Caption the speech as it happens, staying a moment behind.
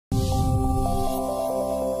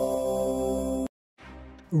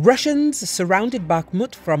Russians surrounded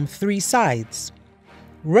Bakhmut from three sides.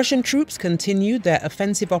 Russian troops continued their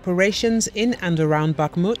offensive operations in and around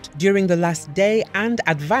Bakhmut during the last day and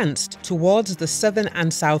advanced towards the southern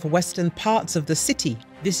and southwestern parts of the city.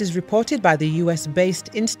 This is reported by the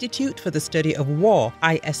US-based Institute for the Study of War,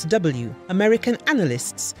 ISW. American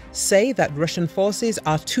analysts say that Russian forces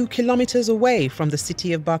are 2 kilometers away from the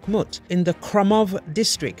city of Bakhmut in the Kreml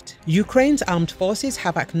district. Ukraine's armed forces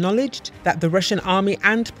have acknowledged that the Russian army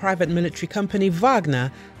and private military company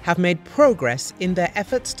Wagner have made progress in their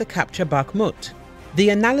efforts to capture Bakhmut. The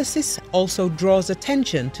analysis also draws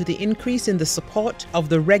attention to the increase in the support of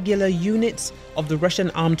the regular units of the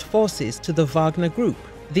Russian armed forces to the Wagner group.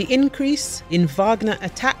 The increase in Wagner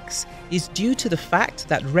attacks is due to the fact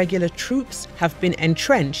that regular troops have been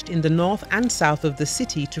entrenched in the north and south of the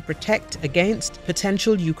city to protect against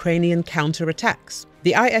potential Ukrainian counterattacks.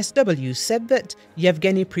 The ISW said that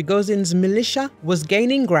Yevgeny Prigozhin's militia was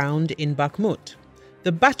gaining ground in Bakhmut.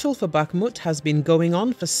 The battle for Bakhmut has been going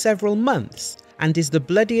on for several months and is the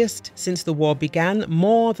bloodiest since the war began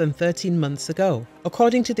more than 13 months ago.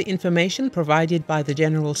 According to the information provided by the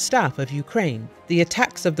General Staff of Ukraine, the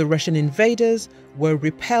attacks of the Russian invaders were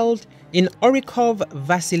repelled in Orykhov,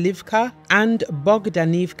 Vasilivka and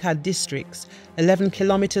Bogdanivka districts, 11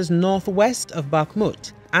 kilometers northwest of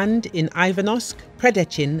Bakhmut, and in Ivanovsk,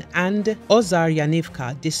 Predechin and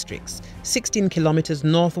Ozaryanivka districts, 16 kilometers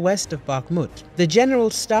northwest of Bakhmut. The General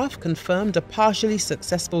Staff confirmed a partially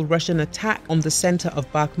successful Russian attack on the center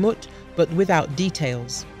of Bakhmut, but without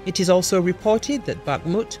details. It is also reported that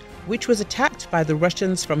Bakhmut, which was attacked by the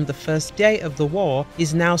Russians from the first day of the war,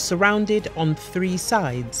 is now surrounded on three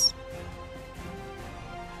sides.